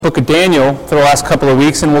book of Daniel for the last couple of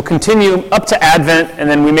weeks, and we'll continue up to Advent, and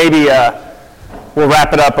then we maybe we'll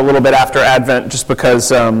wrap it up a little bit after Advent, just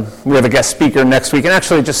because we have a guest speaker next week. And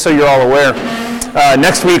actually, just so you're all aware,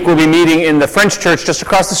 next week we'll be meeting in the French church just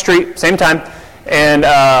across the street, same time, and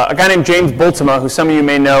a guy named James Bultema, who some of you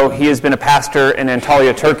may know, he has been a pastor in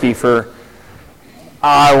Antalya, Turkey for,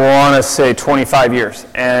 I want to say, 25 years.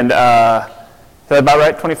 And is that about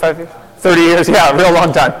right, 25 years? 30 years, yeah, a real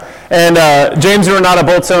long time. And James and Renata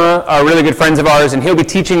Bultema are really good friends of ours, and he'll be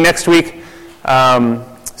teaching next week.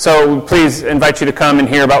 So please invite you to come and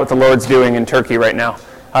hear about what the Lord's doing in Turkey right now,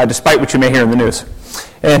 despite what you may hear in the news.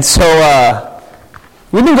 And so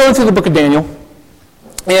we've been going through the book of Daniel,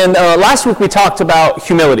 and last week we talked about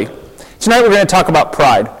humility. Tonight we're going to talk about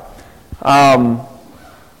pride,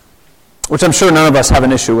 which I'm sure none of us have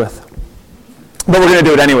an issue with. But we're going to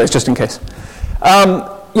do it anyways, just in case.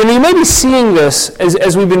 You may be seeing this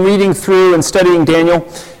as we've been reading through and studying Daniel.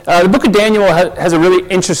 The book of Daniel has a really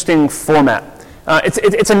interesting format.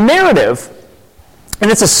 It's a narrative, and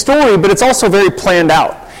it's a story, but it's also very planned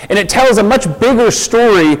out. And it tells a much bigger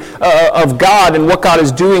story of God and what God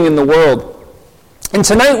is doing in the world. And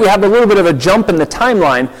tonight we have a little bit of a jump in the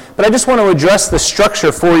timeline, but I just want to address the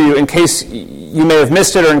structure for you in case you may have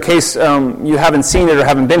missed it or in case you haven't seen it or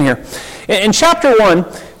haven't been here. In chapter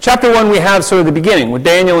 1 we have sort of the beginning, where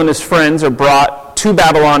Daniel and his friends are brought to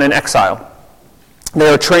Babylon in exile. They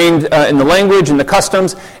are trained in the language and the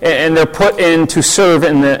customs, and they're put in to serve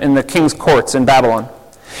in the king's courts in Babylon.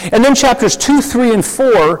 And then chapters 2, 3, and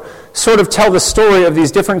 4 sort of tell the story of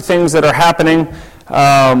these different things that are happening,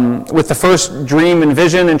 with the first dream and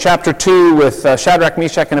vision in chapter 2, with Shadrach,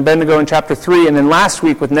 Meshach, and Abednego in chapter 3, and then last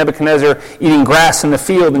week with Nebuchadnezzar eating grass in the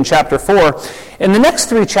field in chapter 4. And the next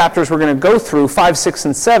 3 chapters we're going to go through, 5, 6,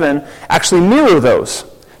 and 7, actually mirror those.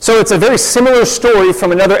 So it's a very similar story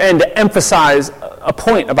from another end to emphasize a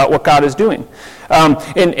point about what God is doing.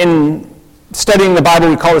 In studying the Bible,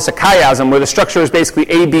 we call this a chiasm, where the structure is basically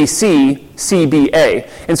A, B, C, C, B, A.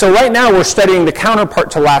 And so right now we're studying the counterpart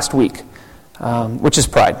to last week, which is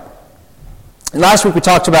pride. And last week we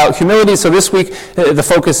talked about humility, so this week the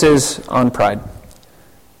focus is on pride.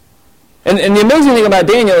 And the amazing thing about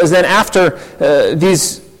Daniel is then after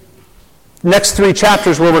these next 3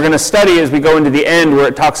 chapters where we're going to study as we go into the end, where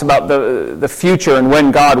it talks about the future and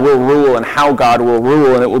when God will rule and how God will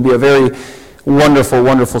rule, and it will be a very wonderful,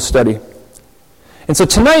 wonderful study. And so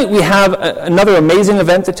tonight we have another amazing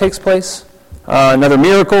event that takes place, another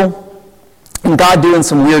miracle, and God doing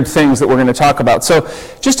some weird things that we're going to talk about. So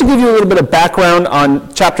just to give you a little bit of background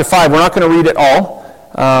on chapter 5, we're not going to read it all,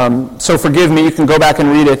 so forgive me, you can go back and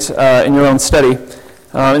read it in your own study.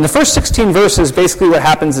 In the first 16 verses, basically what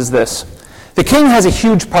happens is this. The king has a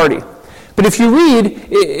huge party. But if you read,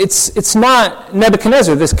 it's not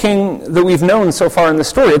Nebuchadnezzar, this king that we've known so far in the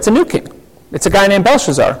story. It's a new king. It's a guy named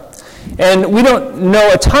Belshazzar. And we don't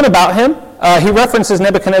know a ton about him. He references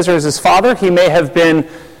Nebuchadnezzar as his father. He may have been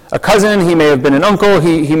a cousin. He may have been an uncle.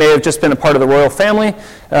 He may have just been a part of the royal family.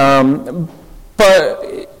 But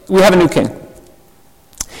we have a new king.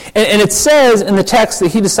 And it says in the text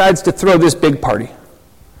that he decides to throw this big party.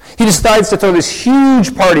 He decides to throw this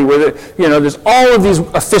huge party where there's all of these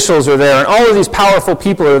officials are there and all of these powerful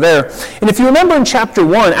people are there. And if you remember in chapter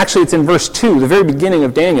 1, actually it's in verse 2, the very beginning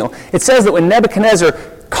of Daniel, it says that when Nebuchadnezzar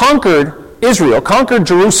conquered Israel, conquered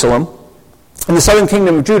Jerusalem and the southern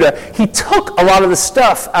kingdom of Judah, he took a lot of the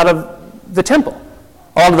stuff out of the temple,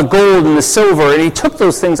 a lot of the gold and the silver, and he took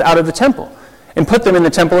those things out of the temple and put them in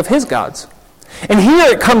the temple of his gods. And here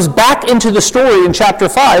it comes back into the story in chapter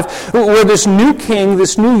 5, where this new king,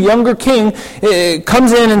 this new younger king,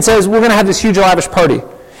 comes in and says, we're going to have this huge lavish party.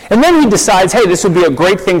 And then he decides, hey, this would be a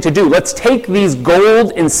great thing to do. Let's take these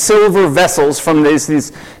gold and silver vessels from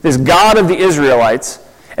this god of the Israelites,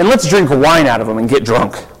 and let's drink wine out of them and get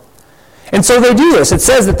drunk. And so they do this. It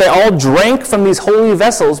says that they all drank from these holy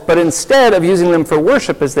vessels, but instead of using them for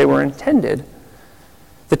worship as they were intended,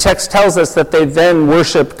 the text tells us that they then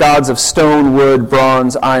worship gods of stone, wood,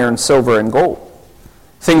 bronze, iron, silver, and gold.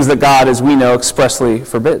 Things that God, as we know, expressly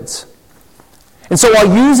forbids. And so while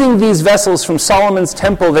using these vessels from Solomon's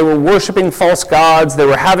temple, they were worshiping false gods. They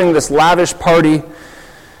were having this lavish party.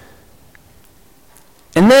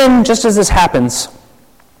 And then, just as this happens,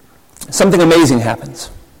 something amazing happens.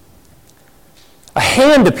 A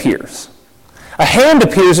hand appears. A hand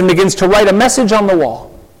appears and begins to write a message on the wall.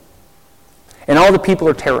 And all the people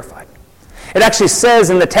are terrified. It actually says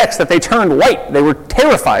in the text that they turned white. They were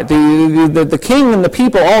terrified. The king and the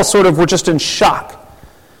people all sort of were just in shock.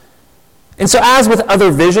 And so as with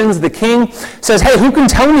other visions, the king says, hey, who can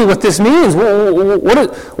tell me what this means?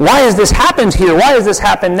 Why has this happened here? Why has this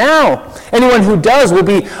happened now? Anyone who does will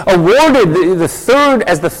be awarded the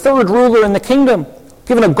third ruler in the kingdom,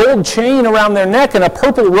 given a gold chain around their neck and a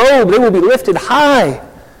purple robe. They will be lifted high.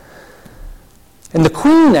 And the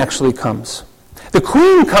queen actually comes. The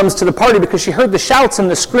queen comes to the party because she heard the shouts and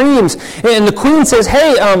the screams. And the queen says,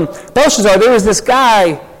 hey, Belshazzar, there was this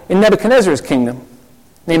guy in Nebuchadnezzar's kingdom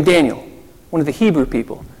named Daniel, one of the Hebrew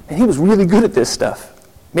people. And he was really good at this stuff.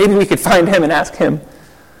 Maybe we could find him and ask him.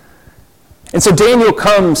 And so Daniel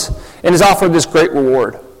comes and is offered this great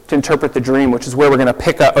reward to interpret the dream, which is where we're going to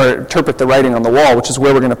pick up, or interpret the writing on the wall, which is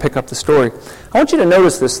where we're going to pick up the story. I want you to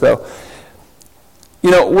notice this, though.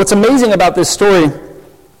 You know, what's amazing about this story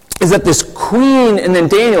is that this queen and then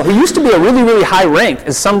Daniel, who used to be a really, really high rank,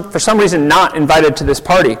 is for some reason not invited to this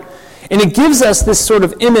party. And it gives us this sort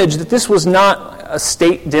of image that this was not a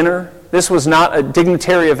state dinner. This was not a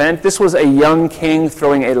dignitary event. This was a young king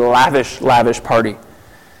throwing a lavish, lavish party.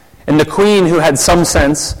 And the queen, who had some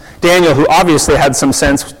sense, Daniel, who obviously had some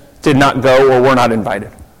sense, did not go or were not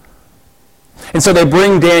invited. And so they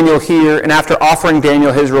bring Daniel here, and after offering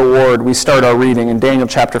Daniel his reward, we start our reading in Daniel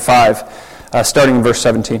chapter 5, starting in verse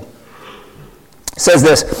 17. It says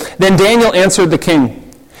this, Then Daniel answered the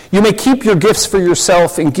king, You may keep your gifts for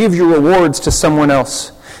yourself and give your rewards to someone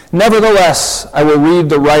else. Nevertheless, I will read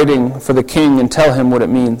the writing for the king and tell him what it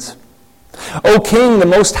means. O king, the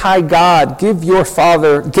Most High God, gave your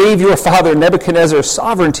father Nebuchadnezzar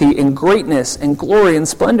sovereignty and greatness and glory and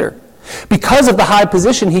splendor. Because of the high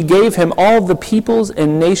position he gave him, all the peoples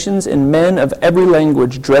and nations and men of every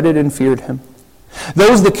language dreaded and feared him.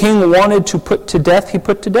 Those the king wanted to put to death, he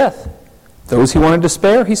put to death. Those he wanted to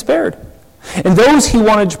spare, he spared. And those he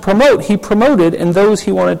wanted to promote, he promoted. And those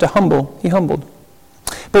he wanted to humble, he humbled.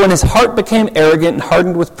 But when his heart became arrogant and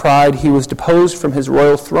hardened with pride, he was deposed from his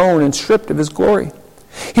royal throne and stripped of his glory.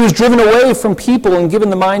 He was driven away from people and given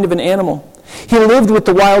the mind of an animal. He lived with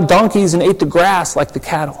the wild donkeys and ate the grass like the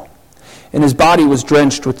cattle. And his body was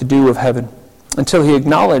drenched with the dew of heaven, until he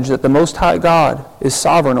acknowledged that the Most High God is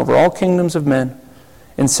sovereign over all kingdoms of men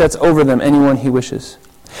and sets over them anyone he wishes.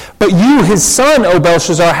 But you, his son, O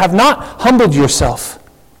Belshazzar, have not humbled yourself,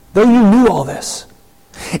 though you knew all this.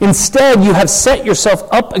 Instead, you have set yourself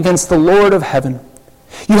up against the Lord of heaven.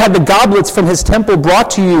 You had the goblets from his temple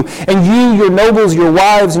brought to you, and you, your nobles, your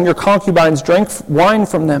wives, and your concubines drank wine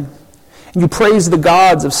from them. And you praised the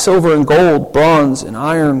gods of silver and gold, bronze and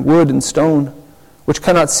iron, wood and stone, which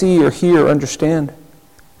cannot see or hear or understand.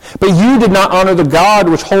 But you did not honor the God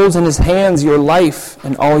which holds in his hands your life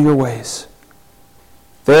and all your ways.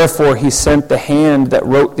 Therefore he sent the hand that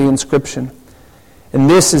wrote the inscription. And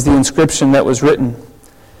this is the inscription that was written.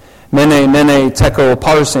 Mene, mene, tekel,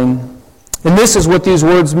 parsin. And this is what these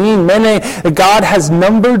words mean. Mene, God has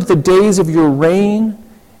numbered the days of your reign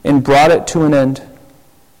and brought it to an end.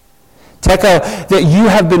 Tekel, that you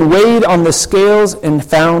have been weighed on the scales and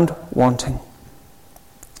found wanting.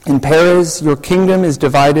 In Perez, your kingdom is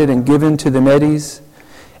divided and given to the Medes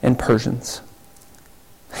and Persians.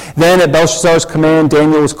 Then at Belshazzar's command,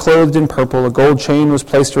 Daniel was clothed in purple, a gold chain was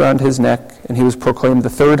placed around his neck, and he was proclaimed the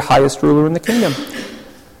third highest ruler in the kingdom.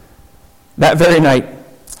 That very night,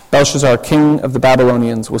 Belshazzar, king of the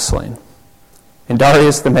Babylonians, was slain, and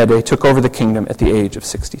Darius the Mede took over the kingdom at the age of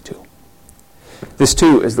 62. This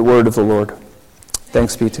too is the word of the Lord.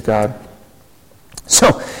 Thanks be to God.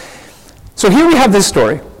 So here we have this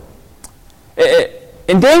story.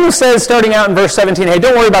 And Daniel says, starting out in verse 17, hey,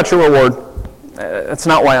 don't worry about your reward. That's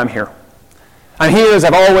not why I'm here. I'm here, as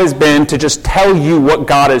I've always been, to just tell you what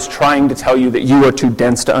God is trying to tell you that you are too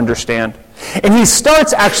dense to understand. And he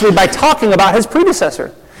starts actually by talking about his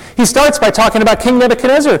predecessor. He starts by talking about King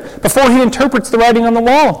Nebuchadnezzar before he interprets the writing on the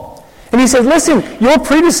wall. And he says, listen, your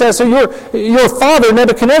predecessor, your father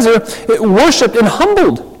Nebuchadnezzar, worshipped and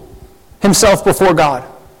humbled himself before God.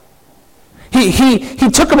 He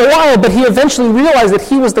took him a while, but he eventually realized that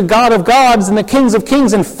he was the God of gods and the kings of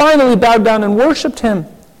kings, and finally bowed down and worshipped him.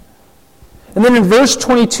 And then in verse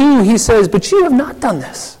 22, he says, but you have not done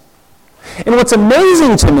this. And what's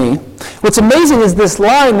amazing to me, is this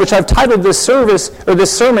line, which I've titled this service, or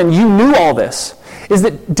this sermon, You Knew All This, is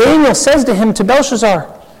that Daniel says to him, to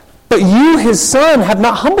Belshazzar, but you, his son, have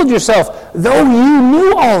not humbled yourself, though you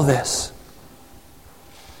knew all this.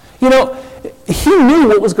 You know, he knew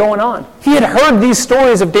what was going on. He had heard these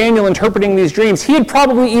stories of Daniel interpreting these dreams. He had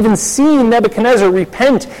probably even seen Nebuchadnezzar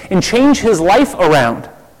repent and change his life around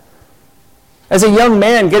as a young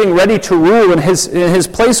man getting ready to rule in his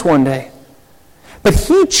place one day. But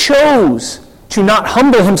he chose to not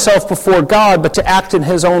humble himself before God, but to act in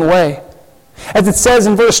his own way. As it says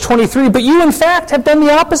in verse 23, but you in fact have done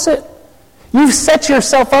the opposite. You've set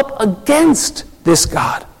yourself up against this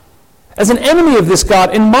God, as an enemy of this God,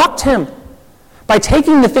 and mocked him by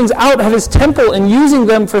taking the things out of his temple and using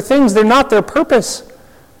them for things they're not their purpose.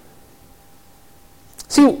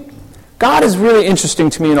 See, God is really interesting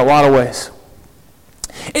to me in a lot of ways.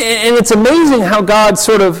 And it's amazing how God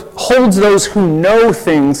sort of holds those who know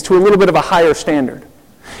things to a little bit of a higher standard.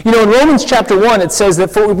 You know, in Romans chapter 1, it says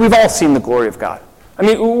that we've all seen the glory of God. I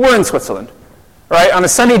mean, we're in Switzerland, right? On a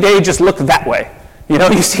sunny day, just look that way. You know,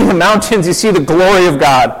 you see the mountains, you see the glory of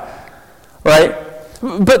God, right?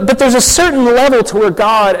 But there's a certain level to where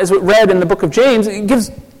God, as we read in the book of James, it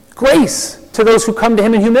gives grace to those who come to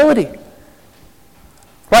him in humility.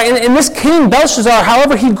 Right? And this king, Belshazzar,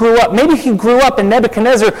 however he grew up, maybe he grew up and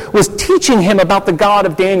Nebuchadnezzar was teaching him about the God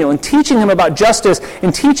of Daniel and teaching him about justice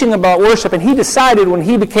and teaching about worship, and he decided when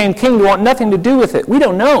he became king to want nothing to do with it. We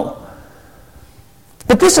don't know.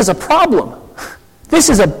 But this is a problem. This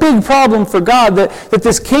is a big problem for God, that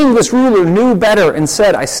this king, this ruler, knew better and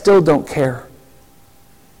said, I still don't care.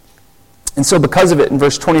 And so because of it, in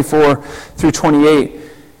verse 24 through 28,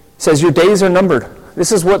 it says, your days are numbered.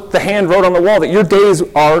 This is what the hand wrote on the wall, that your days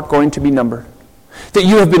are going to be numbered. That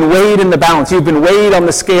you have been weighed in the balance. You've been weighed on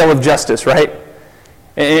the scale of justice, right?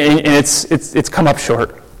 And it's come up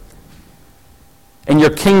short. And your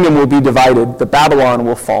kingdom will be divided. The Babylon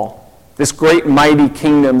will fall. This great mighty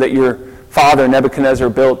kingdom that your father Nebuchadnezzar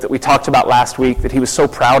built, that we talked about last week, that he was so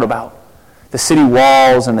proud about. The city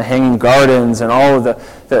walls and the hanging gardens and all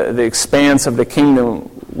of the expanse of the kingdom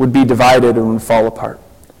would be divided and would fall apart.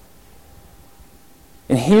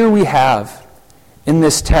 And here we have, in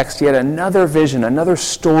this text, yet another vision, another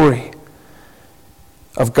story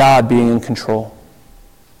of God being in control.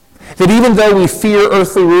 That even though we fear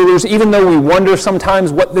earthly rulers, even though we wonder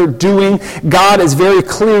sometimes what they're doing, God is very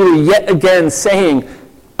clearly yet again saying,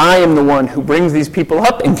 I am the one who brings these people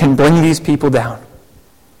up and can bring these people down.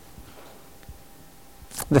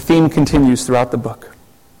 The theme continues throughout the book.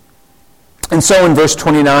 And so in verse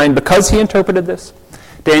 29, because he interpreted this,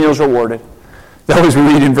 Daniel's rewarded. Though as we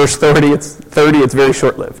read in verse 30, it's very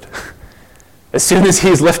short-lived. As soon as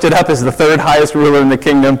he's lifted up as the third highest ruler in the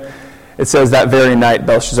kingdom, it says that very night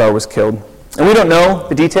Belshazzar was killed. And we don't know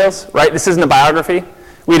the details, right? This isn't a biography.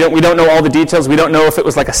 We don't know all the details. We don't know if it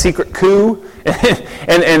was like a secret coup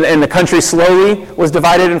and the country slowly was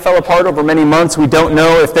divided and fell apart over many months. We don't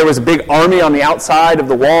know if there was a big army on the outside of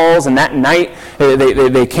the walls and that night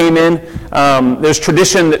they came in. There's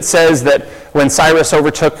tradition that says that when Cyrus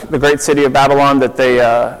overtook the great city of Babylon, that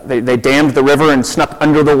they dammed the river and snuck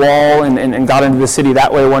under the wall and got into the city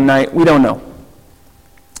that way one night. We don't know.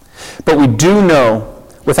 But we do know,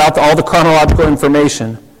 without all the chronological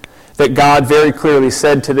information, that God very clearly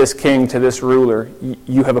said to this king, to this ruler,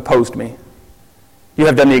 you have opposed me. You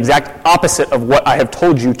have done the exact opposite of what I have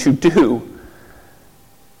told you to do,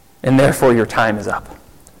 and therefore your time is up.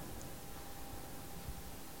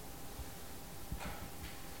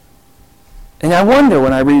 And I wonder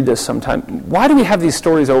when I read this sometimes, why do we have these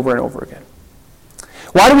stories over and over again?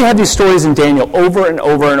 Why do we have these stories in Daniel over and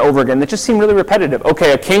over and over again that just seem really repetitive?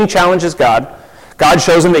 Okay, a king challenges God. God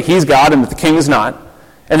shows him that he's God and that the king is not.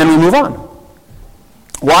 And then we move on.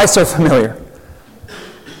 Why so familiar?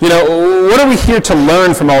 You know, what are we here to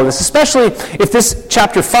learn from all of this? Especially if this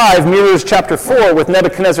chapter 5 mirrors chapter 4 with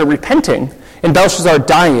Nebuchadnezzar repenting and Belshazzar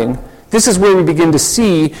dying. This is where we begin to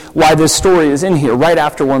see why this story is in here, right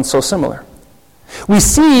after one so similar. We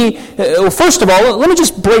see, first of all, let me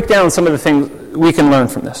just break down some of the things we can learn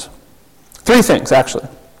from this. 3 things, actually.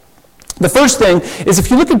 The first thing is if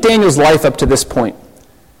you look at Daniel's life up to this point,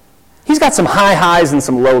 he's got some high highs and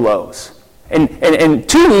some low lows. And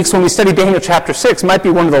 2 weeks when we study Daniel chapter 6 might be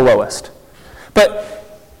one of the lowest. But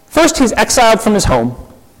first he's exiled from his home.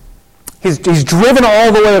 He's driven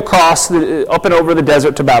all the way across, up and over the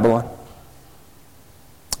desert to Babylon.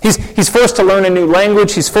 He's forced to learn a new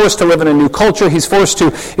language. He's forced to live in a new culture. He's forced to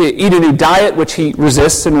eat a new diet, which he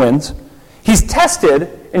resists and wins. He's tested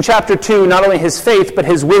in chapter 2 not only his faith, but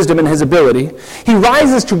his wisdom and his ability. He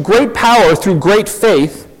rises to great power through great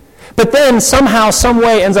faith, but then somehow, some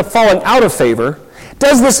way ends up falling out of favor,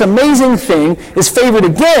 does this amazing thing, is favored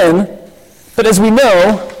again, but as we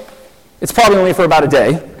know, it's probably only for about a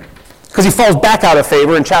day, because he falls back out of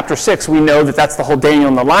favor. In chapter 6, we know that that's the whole Daniel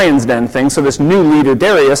in the lion's den thing, so this new leader,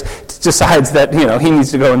 Darius, decides that he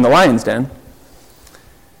needs to go in the lion's den.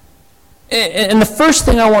 And the first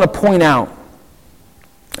thing I want to point out,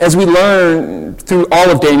 as we learn through all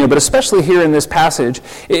of Daniel, but especially here in this passage,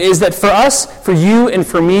 is that for us, for you and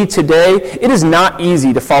for me today, it is not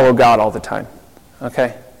easy to follow God all the time.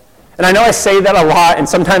 Okay? And I know I say that a lot, and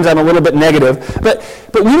sometimes I'm a little bit negative, but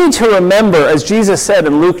we need to remember, as Jesus said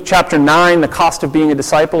in Luke chapter 9, the cost of being a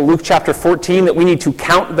disciple, Luke chapter 14, that we need to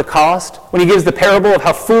count the cost. When he gives the parable of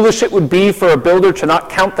how foolish it would be for a builder to not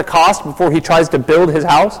count the cost before he tries to build his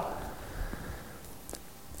house.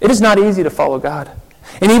 It is not easy to follow God.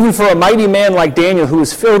 And even for a mighty man like Daniel, who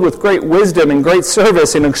was filled with great wisdom and great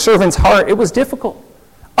service in a servant's heart, it was difficult.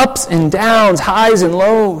 Ups and downs, highs and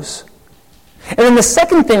lows. And then the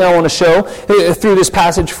second thing I want to show through this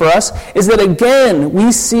passage for us is that, again,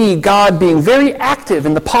 we see God being very active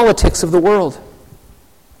in the politics of the world.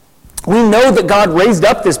 We know that God raised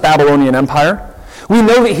up this Babylonian empire. We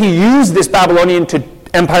know that he used this Babylonian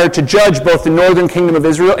empire to judge both the northern kingdom of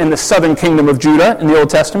Israel and the southern kingdom of Judah in the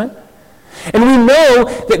Old Testament. And we know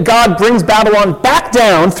that God brings Babylon back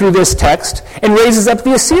down through this text and raises up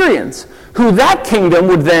the Assyrians, who that kingdom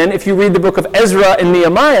would then, if you read the book of Ezra and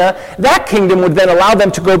Nehemiah, that kingdom would then allow them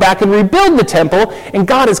to go back and rebuild the temple, and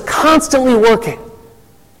God is constantly working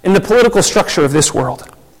in the political structure of this world.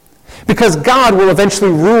 Because God will eventually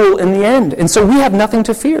rule in the end, and so we have nothing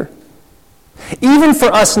to fear. Even for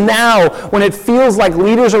us now, when it feels like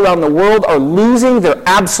leaders around the world are losing their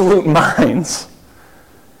absolute minds.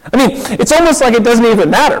 I mean, it's almost like it doesn't even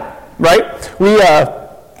matter, right?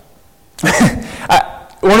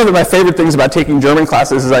 One of my favorite things about taking German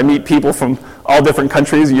classes is I meet people from all different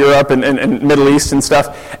countries, Europe and Middle East and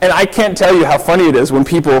stuff, and I can't tell you how funny it is when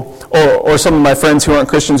people, or some of my friends who aren't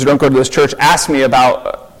Christians who don't go to this church, ask me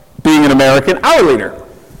about being an American, our leader.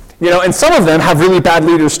 You know, and some of them have really bad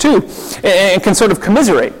leaders too, and can sort of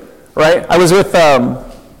commiserate, right? I was with, I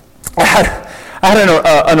had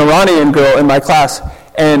an Iranian girl in my class,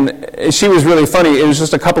 and she was really funny. It was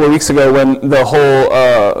just a couple of weeks ago when the whole,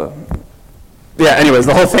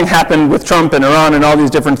 the whole thing happened with Trump and Iran and all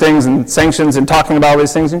these different things and sanctions and talking about all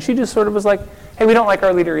these things, and she just sort of was like, hey, we don't like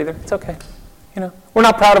our leader either. It's okay. You know, we're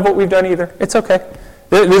not proud of what we've done either. It's okay.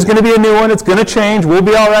 There's going to be a new one. It's going to change. We'll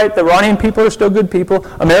be all right. The Iranian people are still good people.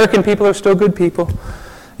 American people are still good people.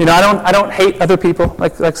 You know, I don't hate other people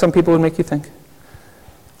like some people would make you think.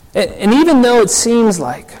 And even though it seems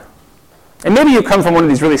like, and maybe you come from one of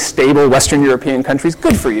these really stable Western European countries,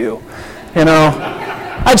 good for you. You know,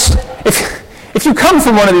 if you come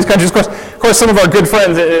from one of these countries, of course, some of our good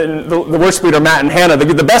friends, the worship leader Matt and Hannah,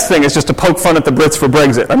 the best thing is just to poke fun at the Brits for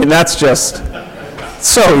Brexit. I mean, that's just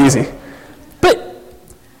so easy. But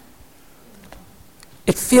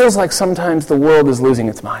it feels like sometimes the world is losing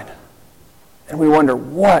its mind. And we wonder,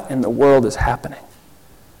 what in the world is happening?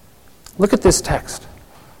 Look at this text.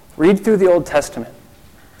 Read through the Old Testament.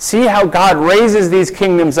 See how God raises these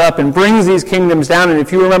kingdoms up and brings these kingdoms down. And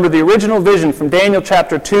if you remember the original vision from Daniel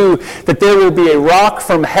chapter 2, that there will be a rock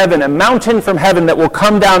from heaven, a mountain from heaven that will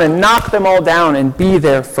come down and knock them all down and be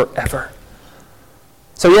there forever.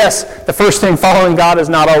 So yes, the first thing, following God is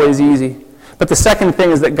not always easy. But the second thing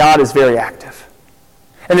is that God is very active.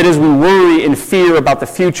 And that as we worry and fear about the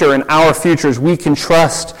future and our futures, we can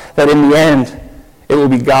trust that in the end, it will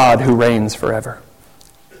be God who reigns forever.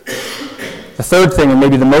 The third thing, and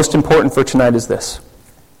maybe the most important for tonight, is this.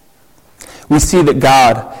 We see that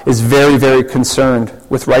God is very, very concerned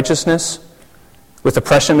with righteousness, with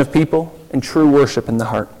oppression of people, and true worship in the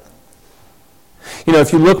heart. You know,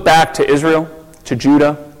 if you look back to Israel, to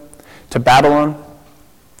Judah, to Babylon,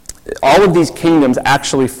 all of these kingdoms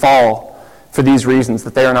actually fall for these reasons,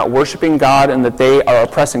 that they are not worshiping God and that they are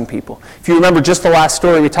oppressing people. If you remember just the last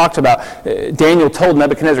story we talked about, Daniel told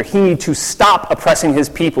Nebuchadnezzar he needed to stop oppressing his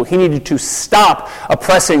people. He needed to stop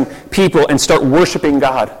oppressing people and start worshiping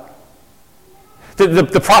God.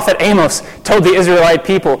 The prophet Amos told the Israelite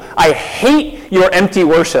people, I hate your empty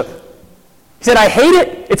worship. He said, I hate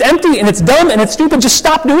it. It's empty and it's dumb and it's stupid. Just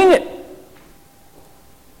stop doing it.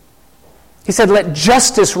 He said, let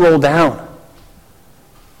justice roll down.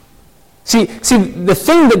 See, the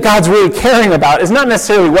thing that God's really caring about is not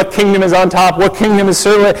necessarily what kingdom is on top, what kingdom is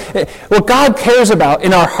certainly. What God cares about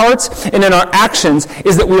in our hearts and in our actions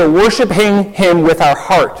is that we are worshiping Him with our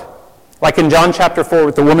heart. Like in John chapter 4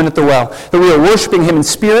 with the woman at the well. That we are worshiping Him in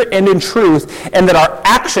spirit and in truth, and that our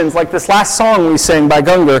actions, like this last song we sang by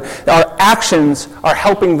Gungar, our actions are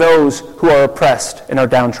helping those who are oppressed and are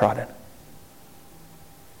downtrodden.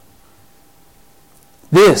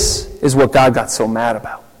 This is what God got so mad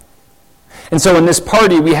about. And so in this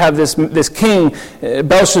party, we have this king,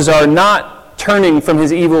 Belshazzar, not turning from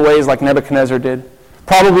his evil ways like Nebuchadnezzar did,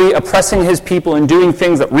 probably oppressing his people and doing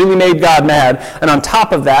things that really made God mad, and on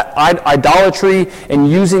top of that, idolatry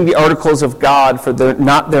and using the articles of God for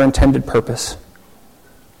not their intended purpose.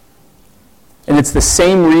 And it's the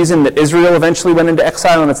same reason that Israel eventually went into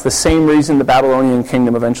exile, and it's the same reason the Babylonian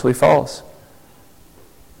kingdom eventually falls.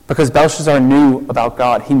 Because Belshazzar knew about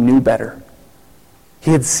God. He knew better.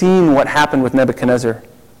 He had seen what happened with Nebuchadnezzar.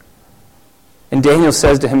 And Daniel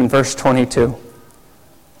says to him in verse 22,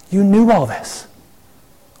 you knew all this.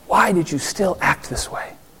 Why did you still act this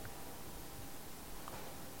way?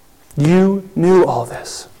 You knew all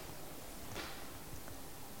this.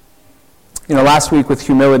 Last week with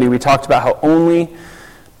humility, we talked about how only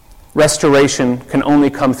restoration can only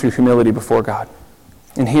come through humility before God.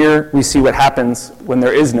 And here we see what happens when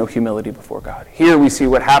there is no humility before God. Here we see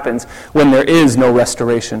what happens when there is no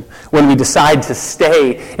restoration. When we decide to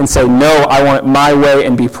stay and say, no, I want it my way,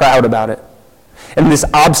 and be proud about it. And this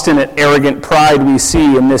obstinate, arrogant pride we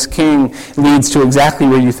see in this king leads to exactly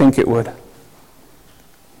where you think it would.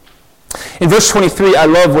 In verse 23, I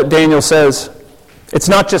love what Daniel says. It's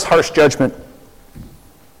not just harsh judgment.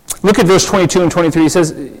 Look at verse 22 and 23. He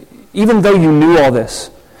says, even though you knew all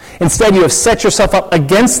this, instead you have set yourself up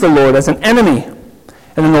against the Lord as an enemy.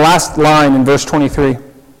 And then the last line in verse 23.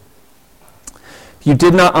 You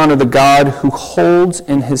did not honor the God who holds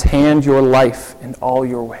in his hand your life and all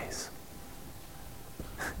your ways.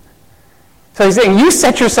 So he's saying, you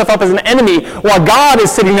set yourself up as an enemy while God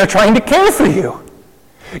is sitting there trying to care for you.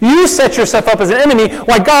 You set yourself up as an enemy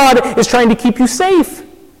while God is trying to keep you safe.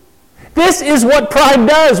 This is what pride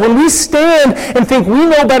does. When we stand and think we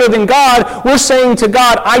know better than God, we're saying to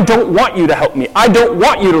God, I don't want you to help me. I don't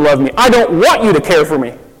want you to love me. I don't want you to care for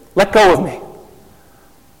me. Let go of me.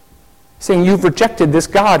 Saying you've rejected this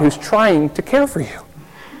God who's trying to care for you.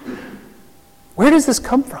 Where does this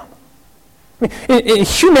come from? In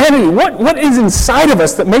humanity, what is inside of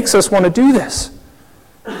us that makes us want to do this?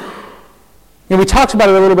 We talked about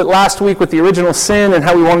it a little bit last week with the original sin and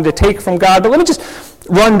how we wanted to take from God, but let me just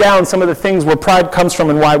run down some of the things where pride comes from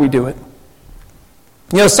and why we do it.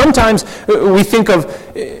 Sometimes we think of,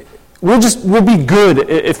 we'll be good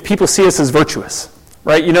if people see us as virtuous,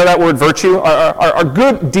 right? You know that word virtue? Our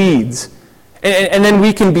good deeds. And then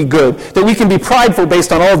we can be good. That we can be prideful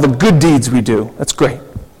based on all the good deeds we do. That's great.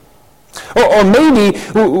 Or maybe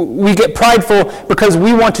we get prideful because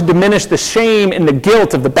we want to diminish the shame and the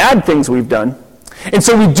guilt of the bad things we've done. And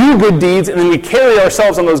so we do good deeds, and then we carry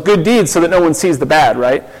ourselves on those good deeds so that no one sees the bad,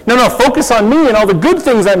 right? No, focus on me and all the good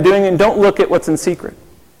things I'm doing, and don't look at what's in secret.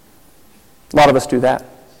 A lot of us do that.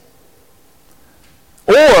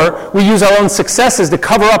 Or we use our own successes to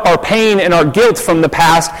cover up our pain and our guilt from the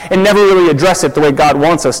past and never really address it the way God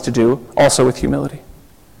wants us to do, also with humility.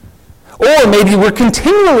 Or maybe we're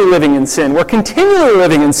continually living in sin. We're continually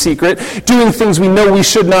living in secret, doing things we know we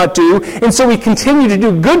should not do, and so we continue to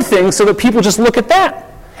do good things so that people just look at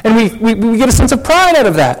that. And we get a sense of pride out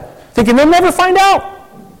of that, thinking they'll never find out.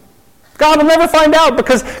 God will never find out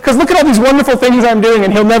because look at all these wonderful things I'm doing,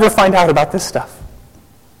 and he'll never find out about this stuff.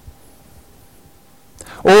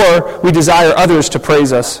 Or we desire others to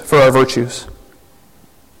praise us for our virtues.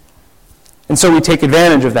 And so we take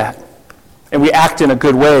advantage of that. And we act in a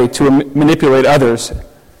good way to manipulate others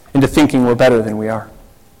into thinking we're better than we are.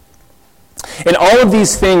 And all of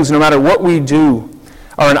these things, no matter what we do,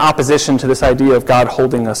 are in opposition to this idea of God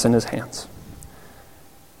holding us in his hands.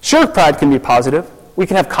 Sure, pride can be positive. We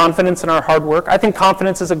can have confidence in our hard work. I think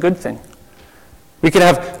confidence is a good thing. We can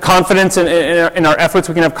have confidence in our efforts.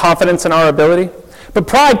 We can have confidence in our ability. But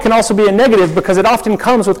pride can also be a negative because it often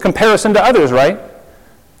comes with comparison to others, right? I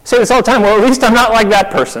say this all the time, well, at least I'm not like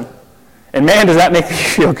that person. And man, does that make me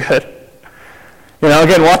feel good.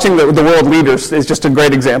 Again, watching the world leaders is just a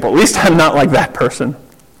great example. At least I'm not like that person.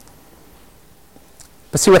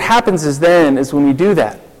 But see, what happens is when we do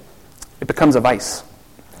that, it becomes a vice.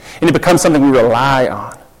 And it becomes something we rely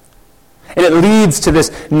on. And it leads to this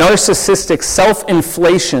narcissistic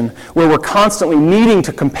self-inflation where we're constantly needing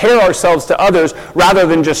to compare ourselves to others rather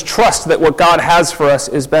than just trust that what God has for us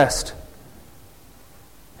is best.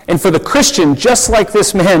 And for the Christian, just like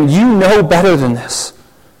this man, you know better than this.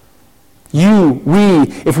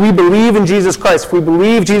 If we believe in Jesus Christ, if we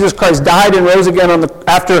believe Jesus Christ died and rose again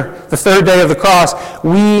after the third day of the cross,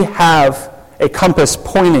 we have a compass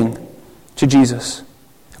pointing to Jesus.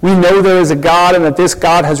 We know there is a God and that this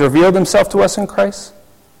God has revealed himself to us in Christ.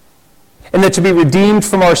 And that to be redeemed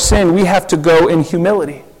from our sin, we have to go in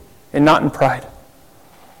humility and not in pride.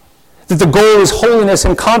 That the goal is holiness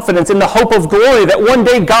and confidence in the hope of glory, that one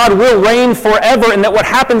day God will reign forever and that what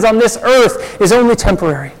happens on this earth is only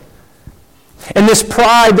temporary. And this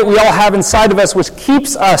pride that we all have inside of us, which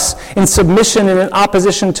keeps us in submission and in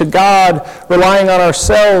opposition to God, relying on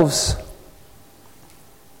ourselves,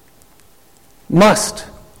 must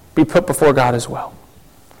be put before God as well.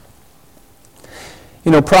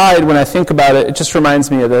 Pride, when I think about it, it just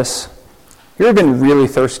reminds me of this. You ever been really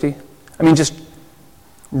thirsty? Just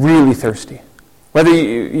really thirsty. Whether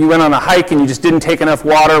you went on a hike and you just didn't take enough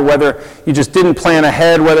water, whether you just didn't plan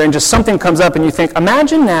ahead, and just something comes up and you think,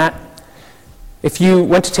 imagine that if you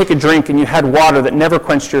went to take a drink and you had water that never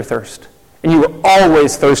quenched your thirst, and you were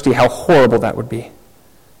always thirsty, how horrible that would be.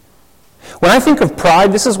 When I think of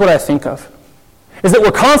pride, this is what I think of. Is that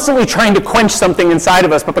we're constantly trying to quench something inside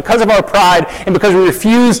of us, but because of our pride and because we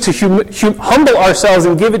refuse to humble ourselves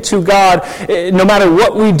and give it to God, no matter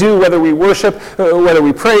what we do, whether we worship, whether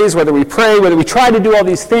we praise, whether we pray, whether we try to do all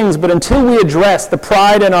these things, but until we address the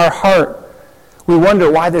pride in our heart, we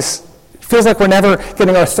wonder why this feels like we're never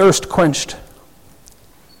getting our thirst quenched.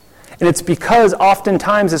 And it's because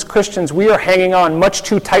oftentimes as Christians, we are hanging on much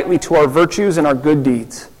too tightly to our virtues and our good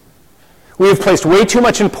deeds. We have placed way too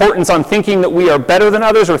much importance on thinking that we are better than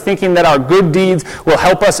others or thinking that our good deeds will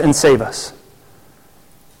help us and save us.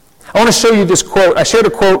 I want to show you this quote. I shared a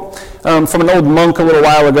quote from an old monk a little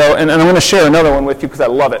while ago, and I'm going to share another one with you because I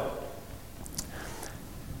love it.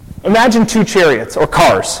 Imagine two chariots, or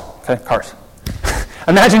cars. Okay, cars.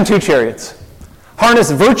 Imagine two chariots. Harness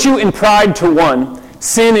virtue and pride to one,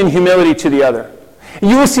 sin and humility to the other.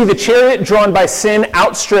 You will see the chariot drawn by sin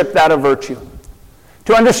outstrip that of virtue.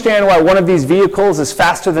 To understand why one of these vehicles is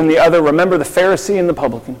faster than the other, remember the Pharisee and the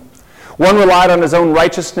publican. One relied on his own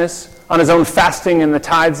righteousness, on his own fasting and the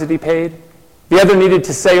tithes that he paid. The other needed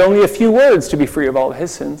to say only a few words to be free of all of his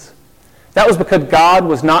sins. That was because God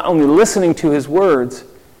was not only listening to his words,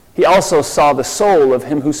 he also saw the soul of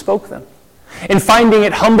him who spoke them. In finding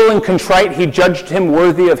it humble and contrite, he judged him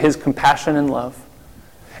worthy of his compassion and love.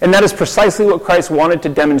 And that is precisely what Christ wanted to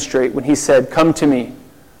demonstrate when he said, "Come to me,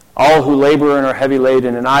 all who labor and are heavy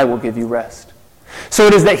laden, and I will give you rest." So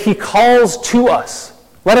it is that he calls to us.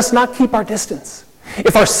 Let us not keep our distance.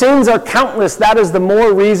 If our sins are countless, that is the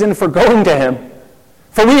more reason for going to him.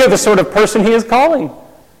 For we are the sort of person he is calling.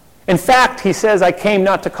 In fact, he says, "I came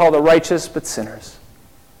not to call the righteous, but sinners."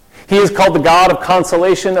 He is called the God of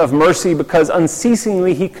consolation, of mercy, because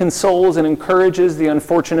unceasingly he consoles and encourages the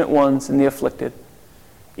unfortunate ones and the afflicted,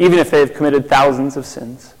 even if they have committed thousands of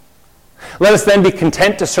sins. Let us then be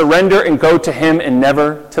content to surrender and go to him and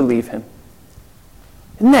never to leave him.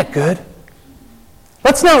 Isn't that good?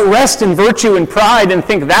 Let's not rest in virtue and pride and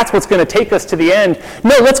think that's what's going to take us to the end.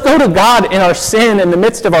 No, let's go to God in our sin, in the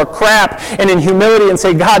midst of our crap, and in humility and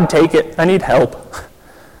say, "God, take it. I need help."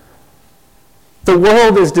 The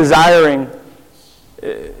world is desiring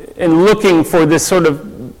and looking for this sort of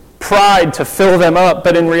pride to fill them up,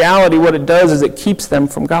 but in reality what it does is it keeps them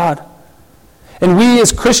from God. And we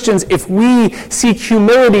as Christians, if we seek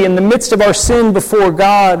humility in the midst of our sin before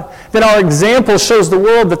God, then our example shows the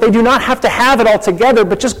world that they do not have to have it all together,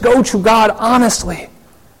 but just go to God honestly,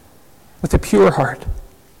 with a pure heart.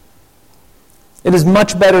 It is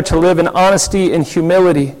much better to live in honesty and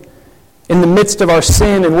humility in the midst of our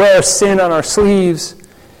sin and wear sin on our sleeves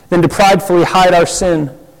than to pridefully hide our sin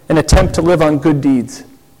and attempt to live on good deeds.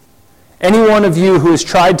 Any one of you who has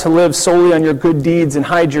tried to live solely on your good deeds and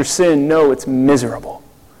hide your sin, know it's miserable.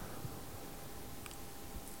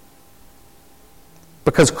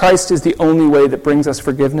 Because Christ is the only way that brings us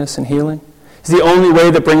forgiveness and healing. He's the only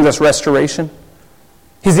way that brings us restoration.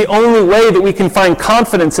 He's the only way that we can find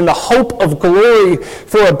confidence in the hope of glory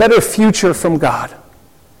for a better future from God.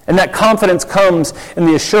 And that confidence comes in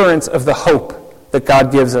the assurance of the hope that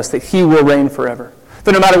God gives us, that he will reign forever.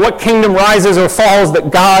 That no matter what kingdom rises or falls, that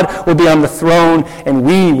God will be on the throne and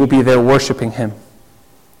we will be there worshiping him.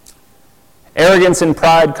 Arrogance and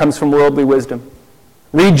pride comes from worldly wisdom.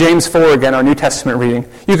 Read James 4 again, our New Testament reading.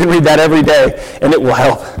 You can read that every day and it will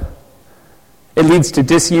help. It leads to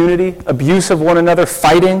disunity, abuse of one another,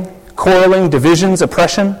 fighting, quarreling, divisions,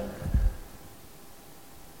 oppression.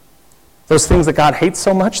 Those things that God hates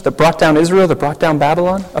so much, that brought down Israel, that brought down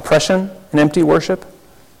Babylon, oppression and empty worship.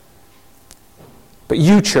 But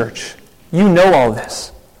you, church, you know all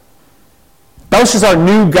this. Belshazzar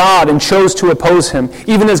knew God and chose to oppose him,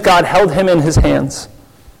 even as God held him in his hands.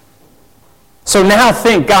 So now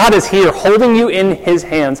think, God is here holding you in his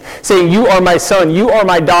hands, saying, "You are my son, you are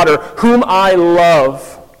my daughter, whom I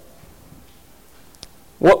love."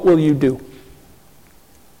 What will you do?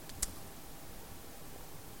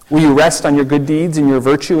 Will you rest on your good deeds and your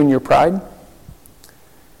virtue and your pride?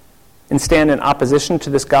 And stand in opposition to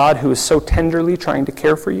this God who is so tenderly trying to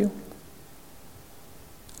care for you?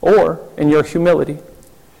 Or, in your humility,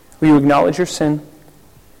 will you acknowledge your sin?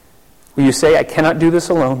 Will you say, "I cannot do this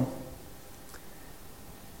alone"?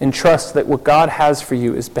 And trust that what God has for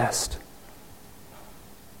you is best.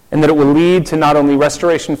 And that it will lead to not only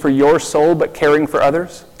restoration for your soul, but caring for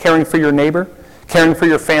others, caring for your neighbor, caring for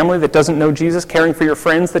your family that doesn't know Jesus, caring for your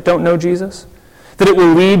friends that don't know Jesus. that it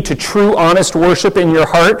will lead to true, honest worship in your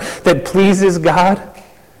heart that pleases God,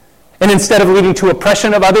 and instead of leading to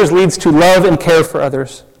oppression of others, leads to love and care for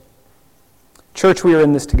others. Church, we are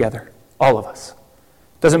in this together, all of us.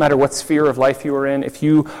 Doesn't matter what sphere of life you are in, if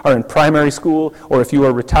you are in primary school or if you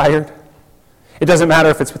are retired. It doesn't matter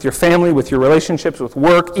if it's with your family, with your relationships, with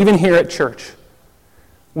work, even here at church.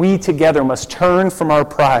 We together must turn from our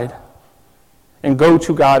pride and go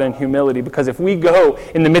to God in humility, because if we go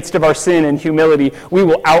in the midst of our sin and humility, we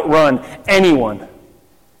will outrun anyone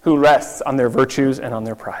who rests on their virtues and on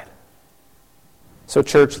their pride. So,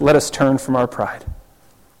 church, let us turn from our pride.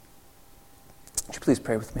 Would you please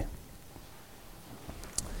pray with me?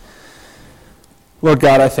 Lord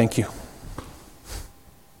God, I thank you.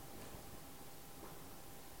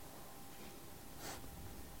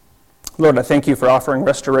 Lord, I thank you for offering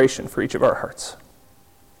restoration for each of our hearts.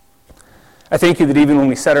 I thank you that even when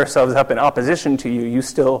we set ourselves up in opposition to you, you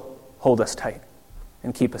still hold us tight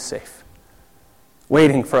and keep us safe,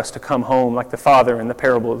 waiting for us to come home like the father in the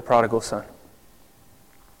parable of the prodigal son.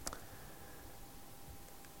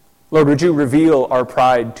 Lord, would you reveal our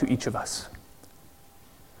pride to each of us?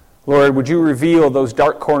 Lord, would you reveal those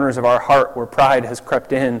dark corners of our heart where pride has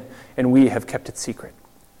crept in and we have kept it secret?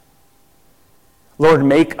 Lord,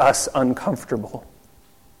 make us uncomfortable,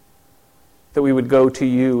 that we would go to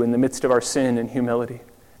you in the midst of our sin and humility,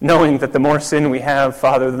 knowing that the more sin we have,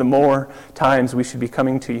 Father, the more times we should be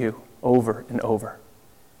coming to you over and over.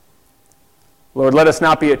 Lord, let us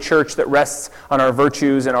not be a church that rests on our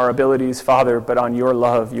virtues and our abilities, Father, but on your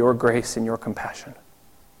love, your grace, and your compassion,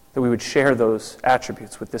 that we would share those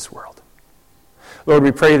attributes with this world. Lord,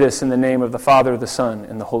 we pray this in the name of the Father, the Son,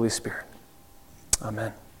 and the Holy Spirit.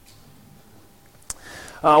 Amen.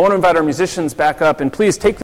 I want to invite our musicians back up, and please take